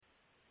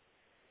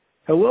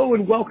Hello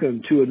and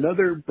welcome to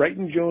another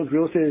Brighton Jones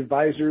Real Estate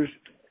Advisors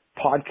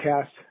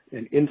podcast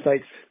and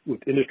insights with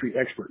industry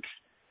experts.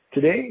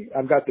 Today,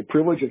 I've got the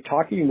privilege of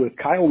talking with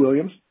Kyle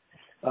Williams.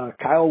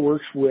 Kyle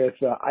works with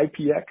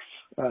IPX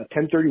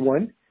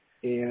 1031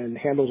 and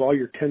handles all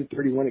your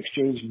 1031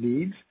 exchange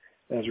needs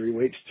as it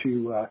relates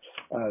to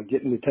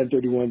getting the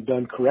 1031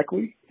 done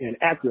correctly and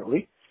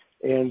accurately.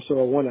 And so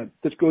I want to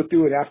just go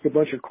through and ask a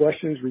bunch of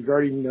questions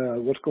regarding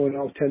what's going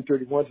on with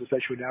 1031s,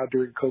 especially now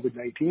during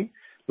COVID-19.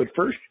 But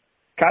first,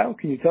 Kyle,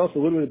 can you tell us a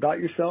little bit about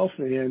yourself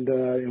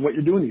and what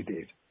you're doing these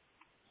days?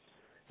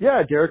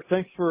 Yeah, Derek,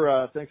 thanks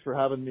for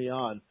having me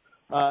on.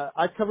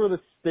 I cover the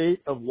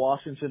state of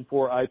Washington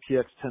for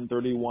IPX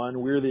 1031.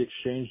 We're the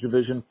exchange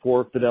division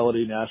for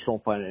Fidelity National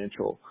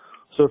Financial.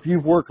 So if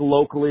you've worked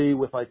locally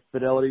with like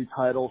Fidelity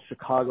Title,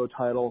 Chicago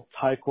Title,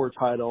 Ticor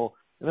Title,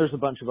 and there's a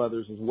bunch of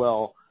others as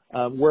well,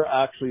 we're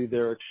actually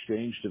their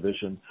exchange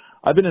division.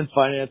 I've been in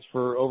finance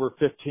for over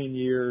 15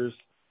 years.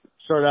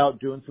 Started out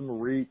doing some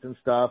REITs and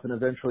stuff, and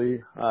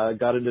eventually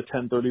got into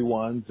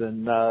 1031s,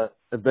 and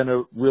have been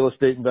a real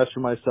estate investor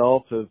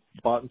myself. Have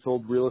bought and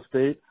sold real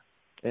estate,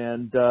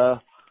 and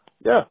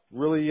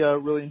really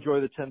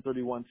enjoy the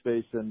 1031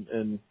 space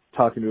and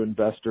talking to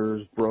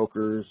investors,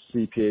 brokers,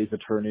 CPAs,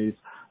 attorneys,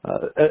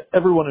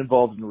 everyone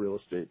involved in real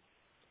estate.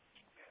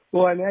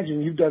 Well, I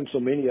imagine you've done so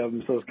many of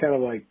them, so it's kind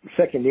of like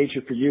second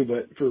nature for you.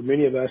 But for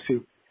many of us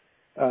who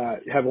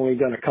have only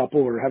done a couple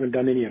or haven't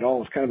done any at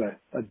all, it's kind of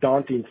a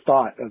daunting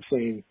thought of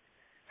saying,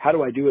 how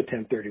do I do a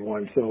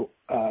 1031? So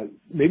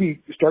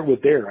maybe start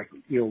with there. Like,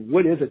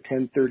 what is a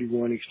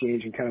 1031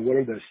 exchange, and kind of what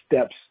are the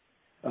steps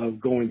of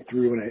going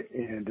through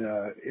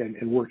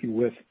and working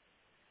with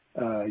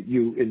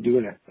you in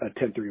doing a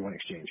 1031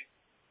 exchange?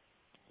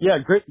 Yeah,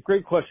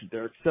 great question,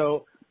 Derek.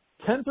 So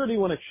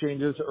 1031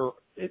 exchanges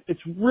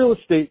it's real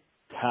estate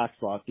tax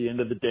law at the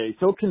end of the day.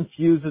 So it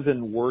confuses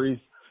and worries,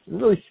 it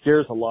really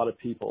scares a lot of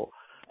people.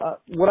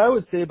 What I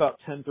would say about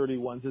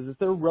 1031s is that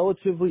they're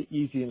relatively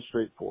easy and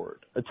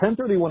straightforward. A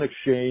 1031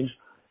 exchange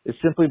is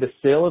simply the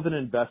sale of an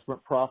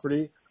investment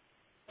property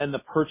and the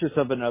purchase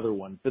of another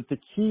one. But the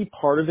key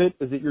part of it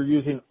is that you're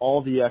using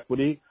all the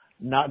equity,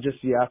 not just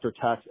the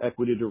after-tax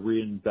equity to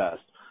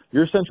reinvest.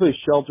 You're essentially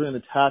sheltering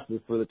the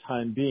taxes for the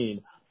time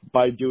being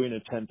by doing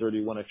a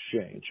 1031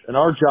 exchange. And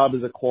our job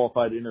as a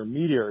qualified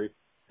intermediary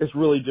is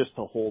really just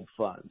to hold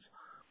funds.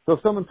 So if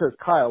someone says,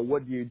 Kyle,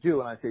 what do you do?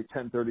 And I say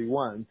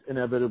 1031s,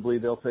 inevitably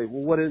they'll say,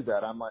 well, what is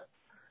that? I'm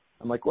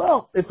like,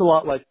 well, it's a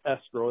lot like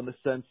escrow in the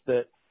sense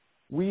that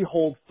we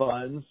hold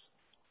funds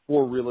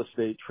for real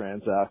estate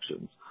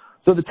transactions.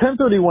 So the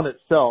 1031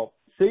 itself,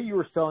 say you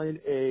were selling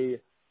a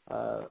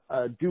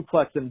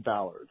duplex in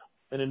Ballard,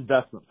 an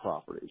investment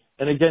property.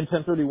 And again,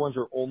 1031s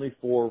are only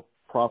for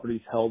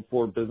properties held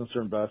for business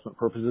or investment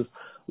purposes,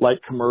 like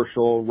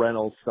commercial,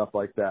 rentals, stuff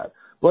like that.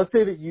 But let's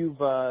say that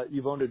you've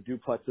owned a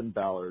duplex in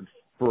Ballard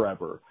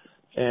forever,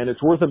 and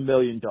it's worth $1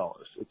 million.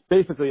 It's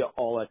basically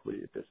all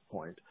equity at this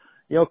point.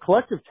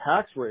 Collective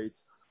tax rates,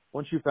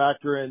 once you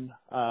factor in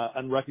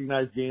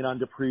unrecognized gain on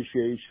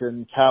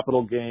depreciation,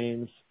 capital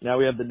gains, now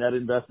we have the net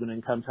investment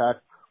income tax.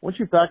 Once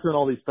you factor in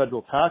all these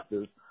federal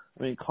taxes,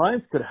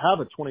 clients could have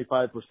a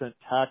 25%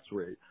 tax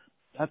rate.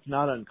 That's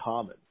not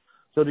uncommon.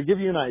 So to give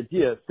you an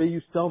idea, say you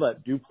sell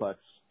that duplex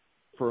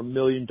for $1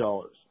 million.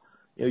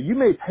 You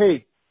may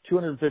pay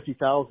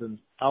 $250,000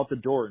 out the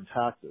door in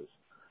taxes.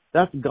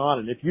 That's gone.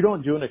 And if you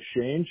don't do an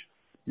exchange,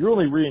 you're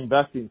only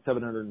reinvesting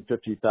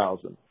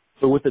 $750,000.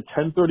 So with the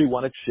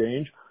 1031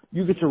 exchange,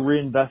 you get to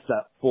reinvest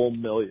that full $1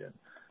 million.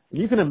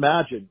 And you can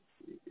imagine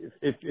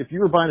if you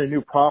were buying a new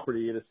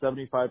property at a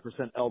 75%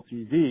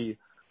 LTV,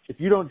 if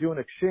you don't do an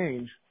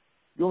exchange,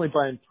 you're only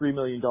buying $3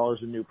 million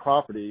in new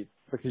property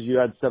because you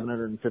had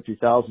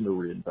 $750,000 to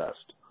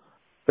reinvest.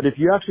 But if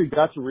you actually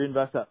got to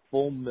reinvest that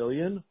full $1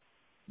 million,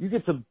 you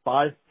get to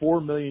buy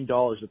 $4 million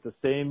at the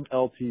same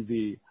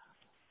LTV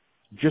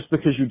just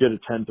because you did a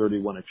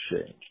 1031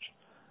 exchange.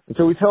 And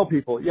so we tell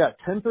people,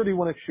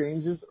 1031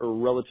 exchanges are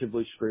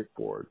relatively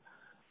straightforward.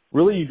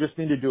 Really, you just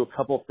need to do a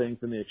couple of things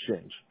in the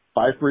exchange.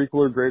 Buy for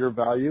equal or greater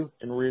value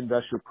and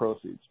reinvest your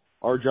proceeds.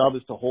 Our job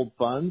is to hold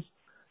funds,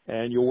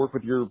 and you'll work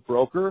with your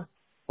broker,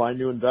 find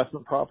new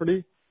investment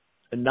property,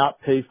 and not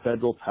pay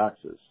federal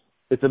taxes.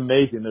 It's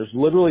amazing. There's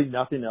literally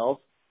nothing else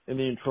in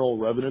the Internal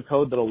Revenue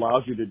Code that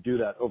allows you to do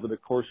that over the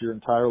course of your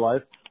entire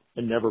life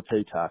and never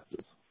pay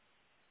taxes.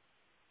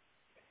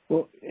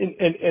 Well,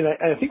 and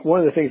I think one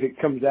of the things that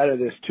comes out of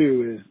this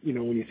too is,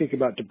 when you think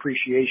about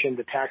depreciation,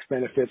 the tax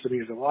benefits.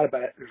 There's a lot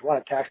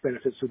of tax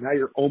benefits. So now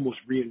you're almost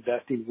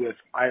reinvesting with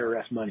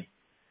IRS money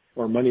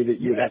or money that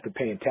you would have to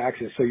pay in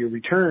taxes. So your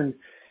return,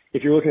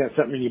 if you're looking at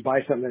something and you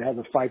buy something that has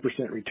a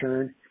 5%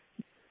 return,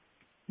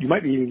 you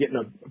might be even getting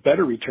a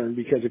better return,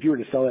 because if you were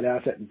to sell that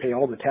asset and pay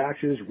all the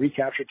taxes,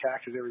 recapture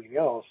taxes, everything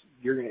else,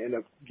 you're going to end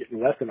up getting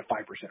less than a 5%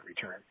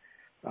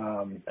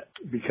 return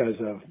because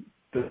of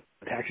the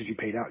taxes you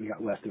paid out and you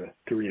got less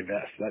to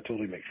reinvest. That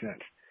totally makes sense.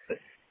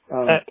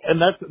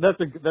 And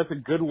that's a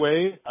good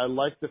way. I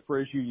like the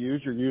phrase you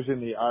use. You're using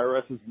the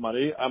IRS's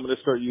money. I'm going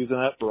to start using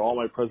that for all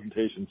my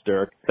presentations,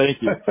 Derek. Thank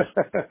you.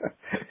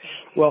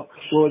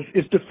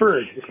 It's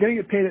deferred. It's going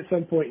to get paid at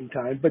some point in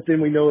time, but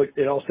then we know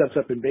it all steps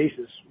up in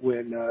basis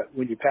when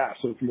you pass.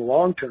 So from a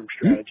long-term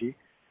strategy,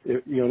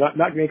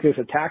 not making this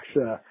a tax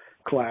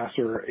class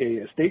or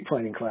a estate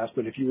planning class,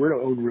 but if you were to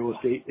own real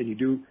estate and you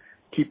do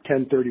keep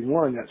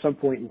 1031, at some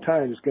point in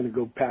time, it's going to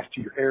go past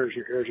to your heirs.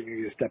 Your heirs are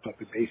going to step up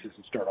in basis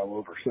and start all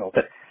over. So,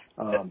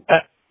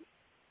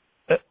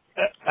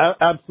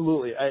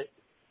 absolutely.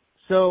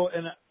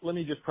 And let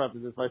me just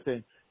preface this by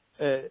saying,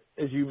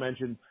 as you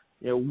mentioned,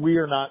 we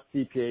are not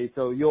CPA,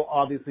 so you'll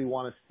obviously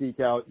want to seek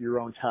out your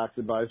own tax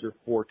advisor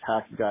for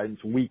tax guidance.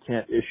 We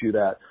can't issue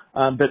that.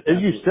 But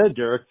as you said,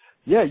 Derek,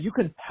 yeah, you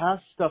can pass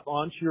stuff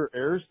on to your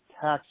heirs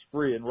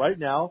tax-free. And right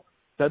now,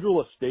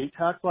 federal estate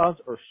tax laws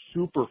are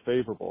super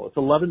favorable. It's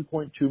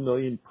 $11.2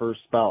 million per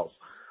spouse.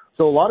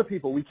 So a lot of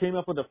people, we came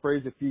up with a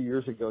phrase a few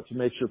years ago to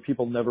make sure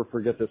people never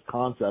forget this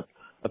concept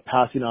of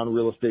passing on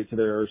real estate to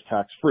their heirs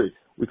tax-free.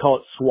 We call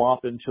it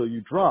swap until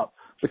you drop,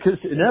 because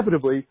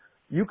inevitably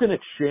you can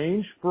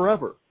exchange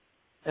forever.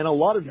 And a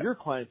lot of your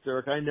clients,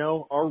 Derek, I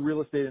know, are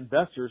real estate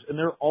investors, and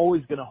they're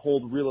always going to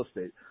hold real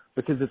estate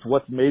because it's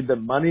what's made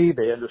them money.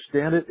 They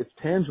understand it. It's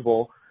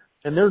tangible.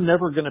 And they're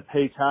never going to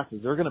pay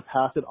taxes. They're going to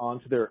pass it on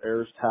to their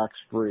heirs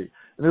tax-free.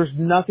 And there's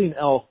nothing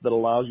else that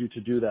allows you to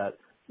do that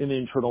in the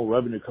Internal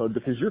Revenue Code,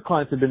 because your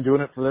clients have been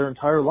doing it for their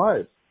entire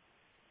lives.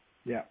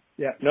 Yeah.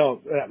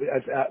 No,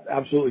 that's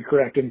absolutely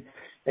correct.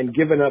 And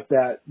giving up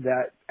that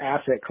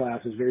asset class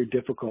is very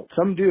difficult.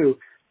 Some do,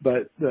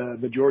 but the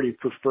majority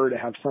prefer to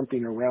have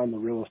something around the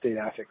real estate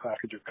asset class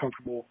because they're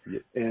comfortable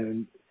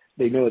and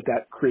they know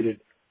that created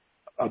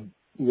a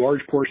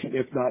large portion,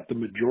 if not the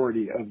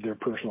majority, of their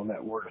personal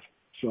net worth.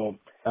 So,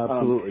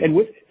 absolutely.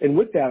 And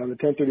with that, on the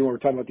 1031, we're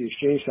talking about the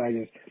exchange side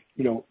is,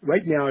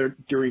 right now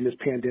during this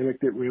pandemic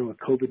that we're in with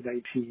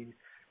COVID-19,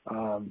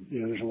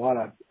 there's a lot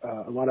of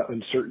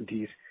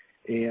uncertainties,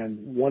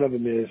 and one of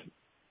them is,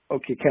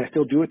 okay, can I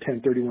still do a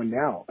 1031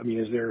 now? I mean,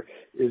 is there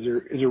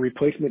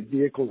replacement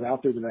vehicles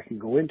out there that I can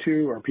go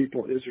into?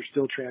 Is there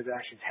still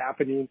transactions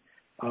happening?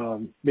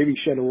 Maybe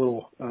shed a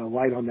little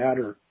light on that,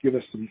 or give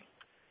us some,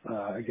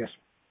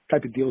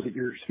 type of deals that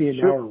you're seeing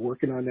now or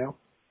working on now.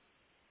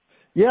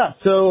 Yeah,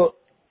 so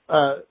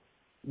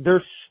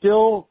there's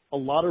still a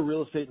lot of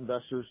real estate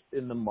investors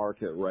in the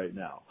market right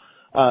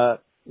now.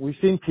 We've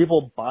seen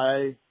people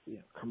buy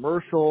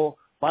commercial,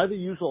 buy the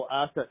usual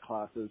asset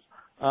classes.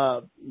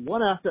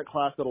 One asset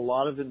class that a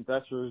lot of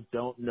investors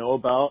don't know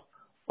about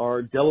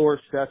are Delaware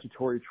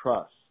statutory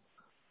trusts.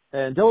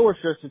 And Delaware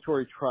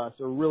statutory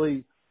trusts are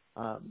really,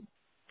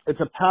 it's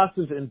a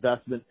passive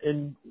investment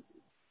in,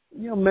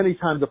 many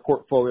times a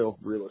portfolio of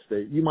real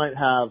estate. You might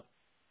have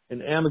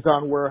an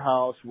Amazon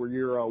warehouse where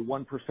you're a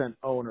 1%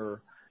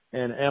 owner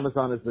and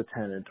Amazon is the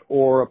tenant,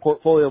 or a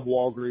portfolio of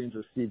Walgreens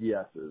or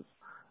CVS's,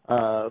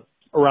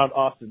 around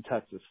Austin,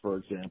 Texas, for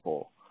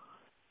example.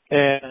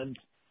 And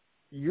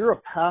you're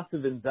a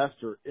passive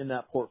investor in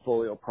that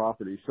portfolio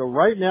property. So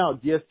right now,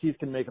 DSTs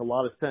can make a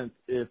lot of sense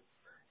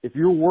if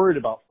you're worried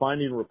about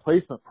finding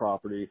replacement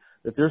property,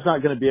 that there's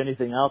not going to be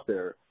anything out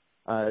there.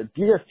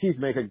 DSTs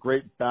make a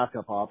great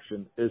backup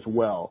option as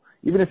well.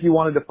 Even if you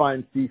wanted to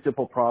find fee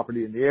simple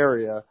property in the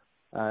area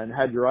and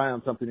had your eye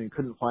on something and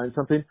couldn't find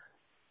something,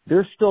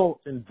 there's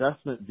still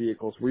investment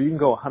vehicles where you can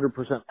go 100%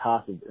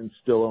 passive and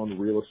still own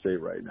real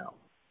estate right now.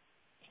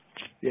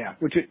 Yeah,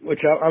 which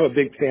I'm a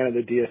big fan of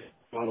the DS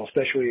model,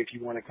 especially if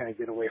you want to kind of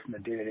get away from the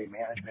day-to-day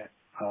management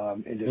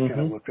and just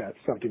kind of look at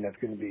something that's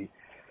going to be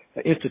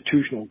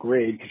institutional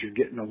grade, because you're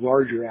getting a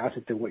larger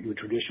asset than what you would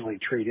traditionally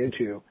trade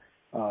into,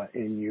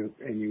 and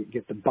you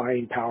get the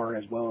buying power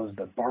as well as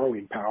the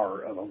borrowing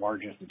power of a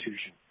large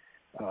institution,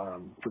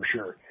 for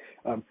sure.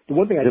 The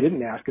one thing I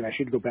didn't ask, and I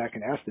should go back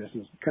and ask this,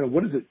 is kind of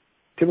what does it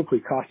typically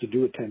cost to do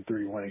a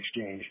 1031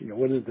 exchange?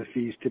 What is the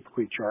fees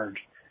typically charged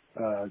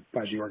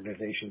by the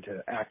organization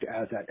to act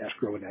as that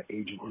escrow and that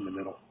agent in the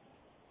middle?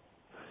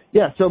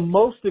 Yeah, so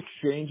most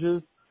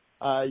exchanges,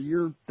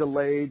 you're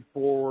delayed,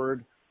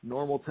 forward,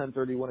 normal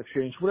 1031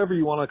 exchange, whatever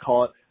you want to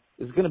call it,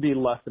 is going to be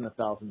less than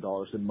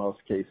 $1,000 in most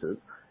cases.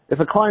 If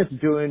a client's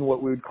doing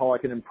what we would call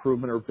like an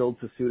improvement or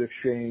build-to-suit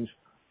exchange,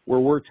 where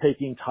we're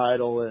taking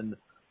title and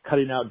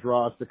cutting out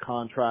draws to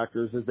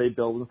contractors as they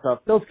build and stuff,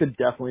 those could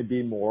definitely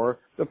be more.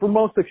 But for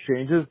most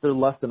exchanges, they're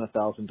less than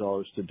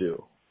 $1,000 to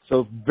do.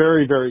 So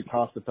very, very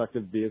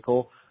cost-effective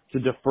vehicle to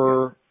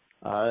defer,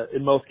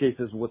 in most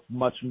cases, with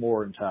much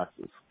more in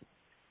taxes.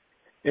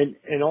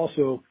 And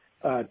also,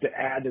 to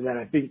add to that,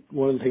 I think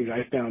one of the things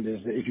I found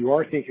is that if you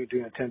are thinking of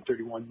doing a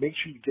 1031, make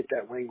sure you get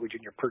that language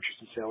in your purchase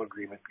and sale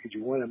agreement, because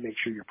you want to make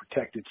sure you're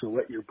protected. So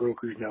let your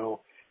brokers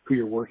know who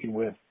you're working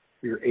with,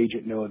 your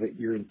agent know that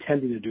you're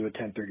intending to do a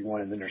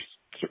 1031, and then there's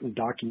certain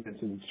documents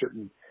and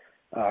certain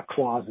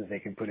clauses they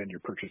can put in your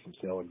purchase and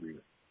sale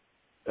agreement.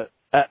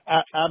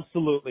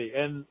 Absolutely.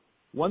 And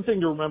one thing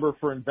to remember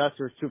for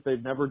investors, too, if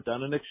they've never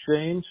done an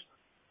exchange,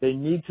 they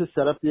need to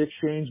set up the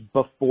exchange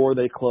before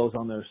they close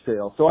on their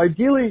sale. So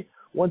ideally,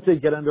 once they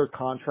get under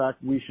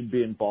contract, we should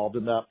be involved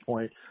in that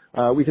point.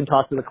 We can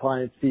talk to the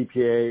client's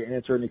CPA,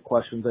 answer any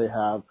questions they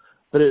have.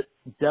 But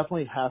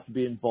definitely has to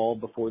be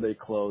involved before they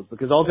close,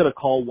 because I'll get a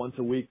call once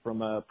a week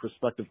from a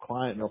prospective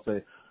client and they'll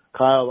say,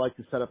 Kyle, I'd like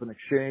to set up an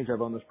exchange.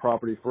 I've owned this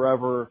property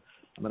forever.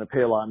 I'm going to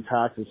pay a lot in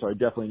taxes, so I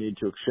definitely need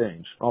to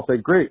exchange. I'll say,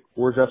 great,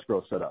 where's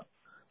escrow set up?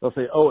 They'll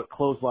say, oh, it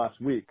closed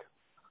last week.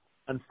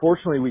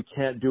 Unfortunately, we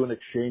can't do an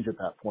exchange at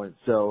that point.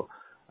 So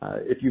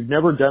if you've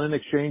never done an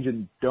exchange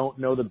and don't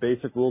know the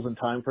basic rules and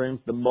timeframes,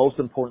 the most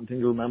important thing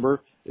to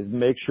remember is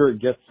make sure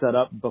it gets set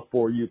up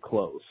before you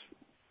close.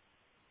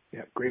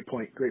 Yeah, great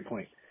point. Great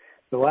point.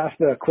 The last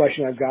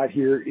question I've got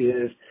here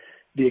is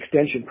the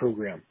extension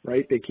program,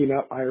 right?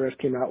 IRS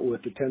came out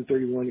with the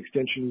 1031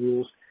 extension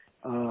rules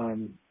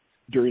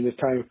during this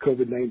time of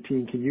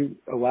COVID-19. Can you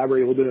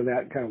elaborate a little bit on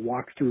that and kind of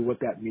walk through what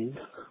that means?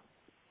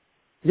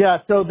 Yeah,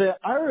 so the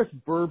IRS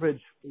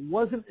verbiage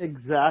wasn't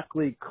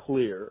exactly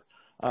clear.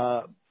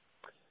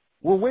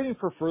 We're waiting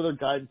for further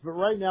guidance, but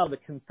right now the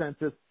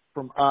consensus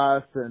from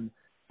us and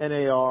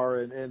NAR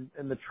and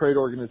the trade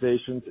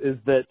organizations is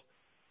that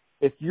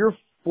if your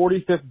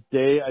 45th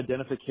day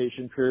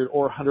identification period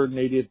or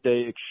 180th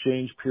day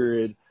exchange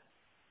period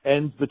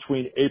ends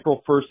between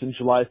April 1st and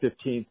July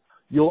 15th,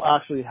 you'll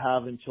actually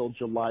have until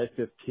July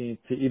 15th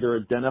to either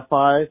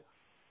identify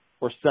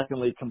or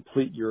secondly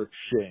complete your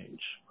exchange.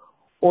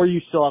 Or you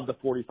still have the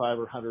 45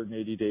 or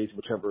 180 days,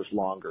 whichever is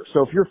longer.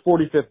 So if your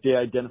 45th day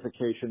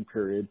identification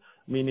period,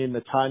 meaning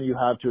the time you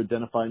have to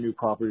identify a new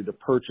property to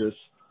purchase,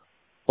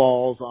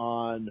 falls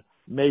on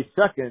May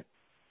 2nd,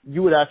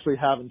 you would actually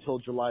have until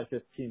July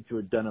 15th to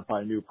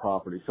identify new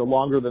property, so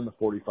longer than the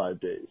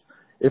 45 days.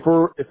 If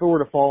it were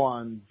to fall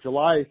on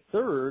July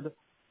 3rd,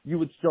 you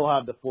would still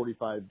have the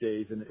 45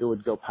 days and it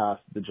would go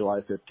past the July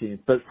 15th.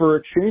 But for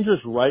exchanges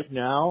right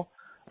now,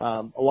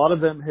 a lot of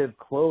them have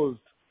closed,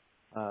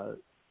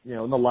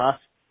 in the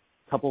last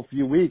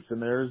few weeks,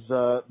 and there's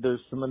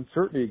some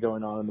uncertainty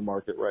going on in the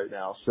market right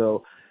now.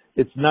 So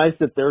it's nice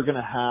that they're going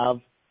to have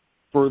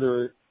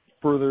further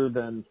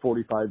than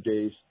 45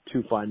 days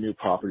to find new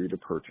property to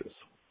purchase.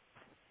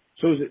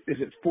 So is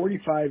it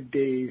 45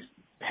 days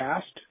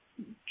past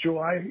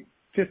July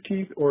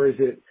 15th, or is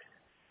it,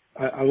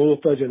 I'm a little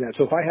fuzzy on that.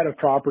 So if I had a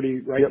property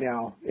right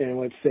now, and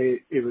let's say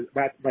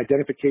my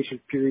identification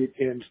period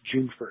ends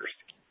June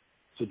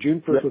 1st. So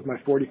June 1st was my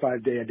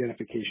 45-day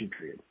identification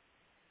period.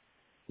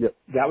 Yep.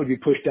 That would be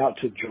pushed out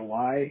to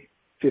July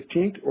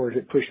 15th, or is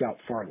it pushed out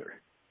farther?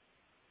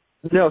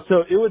 No,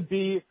 so it would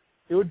be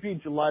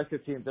July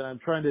 15th, and I'm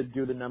trying to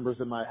do the numbers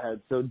in my head.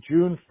 So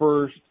June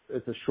 1st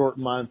is a short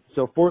month.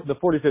 So for the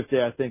 45th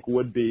day, I think,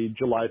 would be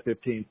July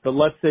 15th. But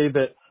let's say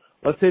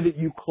that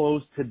you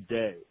close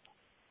today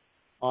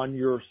on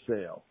your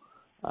sale,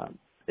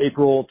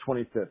 April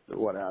 25th or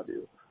what have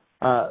you.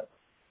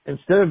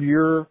 Instead of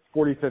your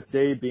 45th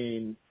day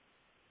being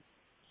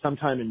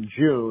sometime in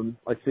June,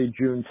 like say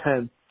June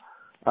 10th,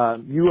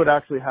 you would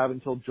actually have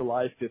until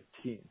July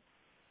 15th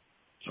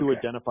to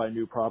identify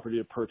new property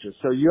to purchase.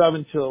 So you have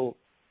until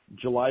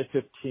July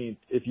 15th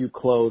if you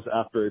close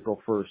after April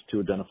 1st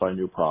to identify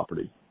new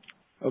property.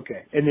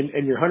 Okay.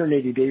 And your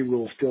 180-day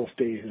rule still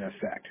stays in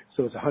effect.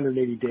 So it's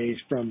 180 days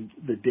from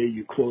the day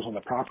you close on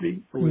the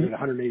property, or was it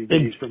 180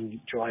 days from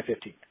July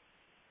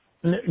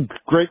 15th?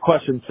 Great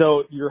question.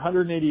 So your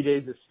 180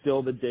 days is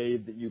still the day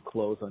that you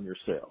close on your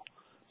sale.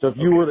 So if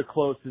you were to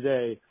close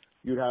today,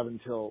 you'd have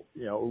until,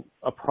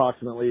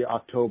 approximately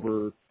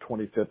October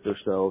 25th or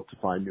so to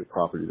find new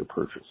property to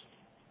purchase.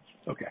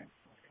 Okay.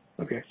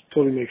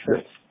 Totally makes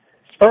sense.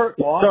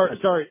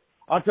 Sorry.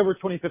 October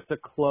 25th to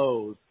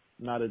close,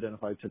 not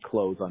identified, to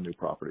close on new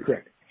property.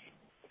 Correct.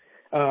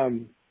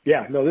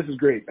 This is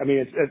great. I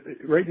mean,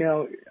 it's right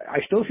now, I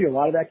still see a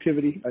lot of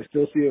activity. I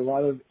still see a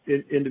lot of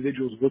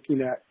individuals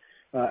looking at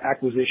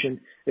acquisition.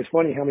 It's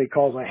funny how many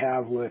calls I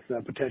have with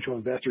potential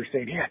investors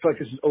saying, I feel like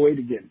this is '08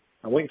 again.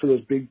 I'm waiting for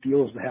those big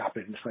deals to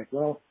happen. It's like,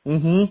 well,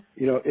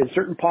 in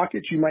certain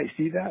pockets you might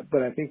see that,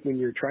 but I think when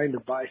you're trying to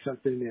buy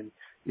something in,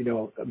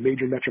 a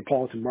major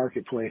metropolitan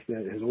marketplace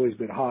that has always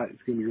been hot, it's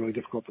going to be really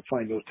difficult to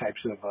find those types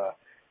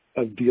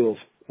of deals,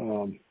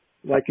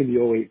 like in the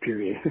 '08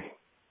 period.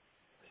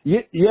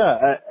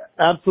 Yeah,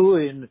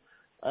 absolutely. And,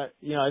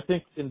 I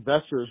think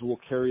investors will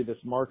carry this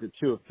market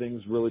too if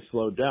things really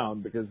slow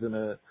down, because in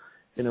a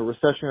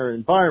recessionary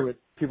environment,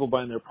 people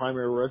buying their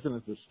primary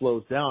residences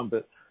slows down.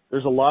 But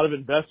there's a lot of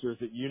investors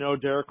that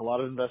Derek, a lot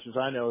of investors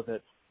I know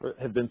that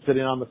have been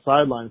sitting on the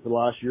sidelines for the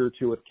last year or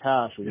two with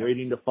cash,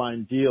 waiting to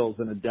find deals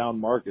in a down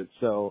market.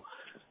 So,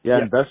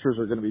 investors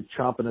are going to be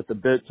chomping at the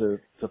bit to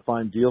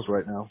find deals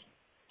right now.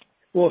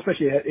 Well,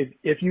 especially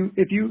if you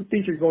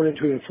think you're going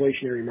into an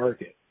inflationary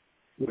market,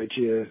 which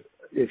is,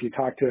 if you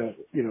talk to,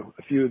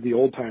 a few of the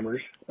old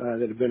timers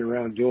that have been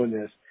around doing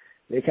this,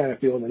 they kind of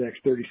feel in the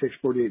next 36,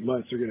 48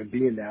 months they're going to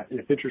be in that. And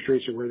if interest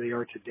rates are where they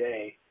are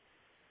today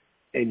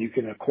and you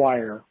can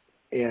acquire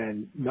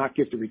and not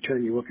get the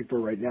return you're looking for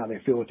right now, they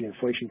feel with the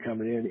inflation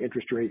coming in,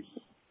 interest rates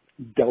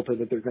delta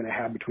that they're going to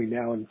have between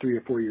now and 3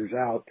 or 4 years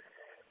out,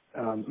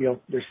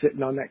 they're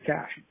sitting on that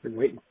cash. They're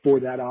waiting for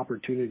that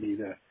opportunity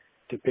to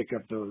pick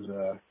up those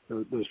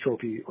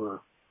trophy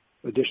or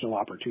additional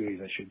opportunities,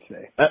 I should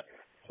say.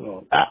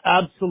 So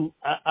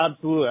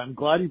Absolutely. I'm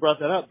glad you brought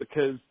that up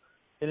because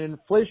in an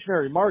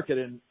inflationary market,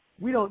 and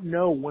we don't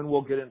know when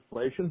we'll get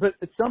inflation, but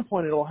at some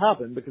point it'll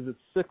happen because it's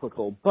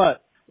cyclical.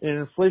 But in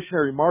an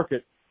inflationary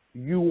market,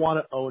 you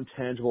want to own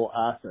tangible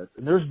assets.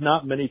 And there's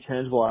not many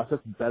tangible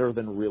assets better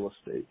than real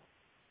estate.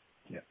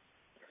 Yeah,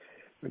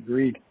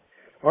 agreed.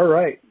 All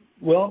right.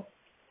 Well,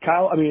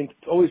 Kyle, I mean,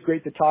 it's always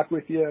great to talk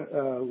with you.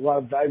 A lot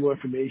of valuable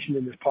information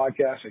in this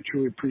podcast. I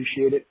truly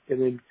appreciate it.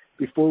 And then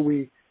before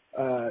we,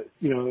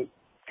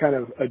 kind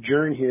of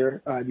adjourn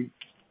here,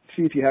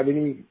 see if you have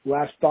any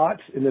last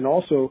thoughts, and then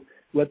also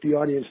let the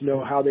audience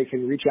know how they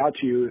can reach out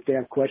to you if they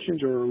have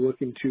questions or are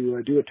looking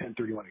to do a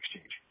 1031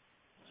 exchange.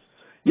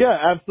 Yeah,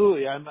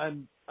 absolutely.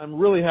 I'm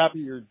really happy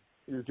you're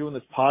doing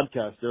this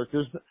podcast, Derek.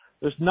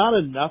 There's not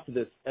enough of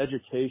this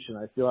education,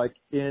 I feel like,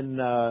 in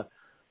the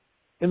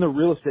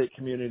real estate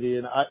community.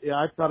 And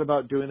I've thought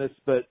about doing this,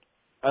 but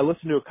I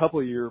listened to a couple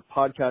of your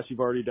podcasts you've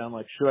already done,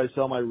 like Should I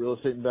Sell My Real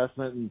Estate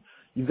Investment? And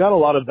you've got a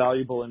lot of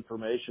valuable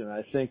information.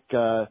 I think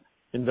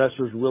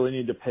investors really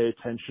need to pay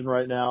attention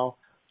right now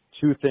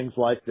to things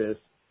like this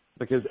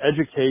because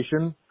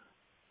education,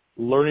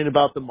 learning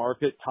about the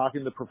market,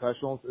 talking to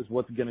professionals is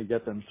what's going to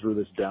get them through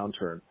this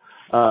downturn.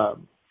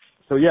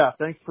 So yeah,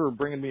 thanks for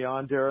bringing me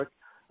on, Derek.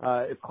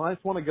 If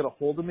clients want to get a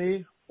hold of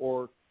me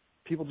or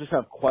people just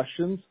have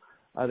questions,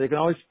 they can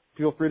always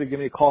feel free to give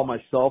me a call on my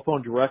cell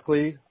phone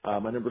directly.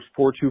 My number is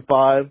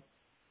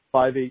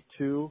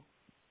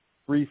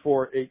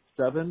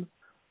 425-582-3487,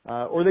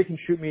 or they can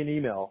shoot me an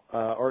email.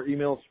 Our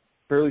email is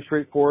fairly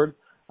straightforward.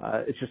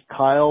 It's just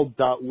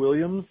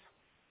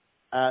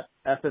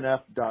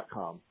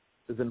kyle.williams@fnf.com.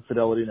 Is in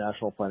Fidelity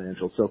National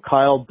Financial. So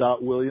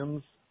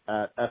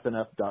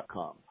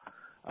kyle.williams@fnf.com.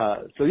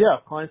 So yeah,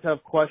 if clients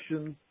have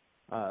questions,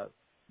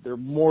 they're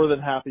more than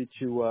happy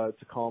to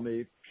call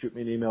me, shoot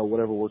me an email,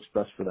 whatever works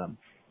best for them.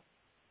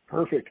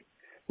 Perfect.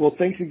 Well,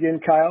 thanks again,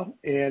 Kyle.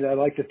 And I'd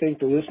like to thank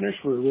the listeners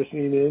for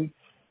listening in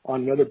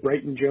on another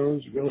Brighton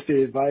Jones Real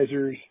Estate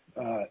Advisors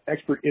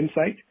Expert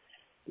Insight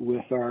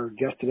with our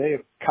guest today,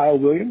 Kyle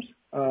Williams.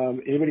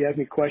 Anybody has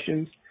any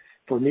questions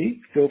for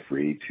me, feel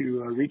free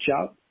to reach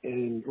out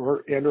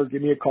or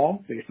give me a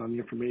call based on the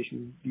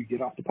information you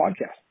get off the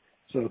podcast.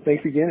 So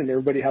thanks again, and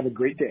everybody have a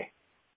great day.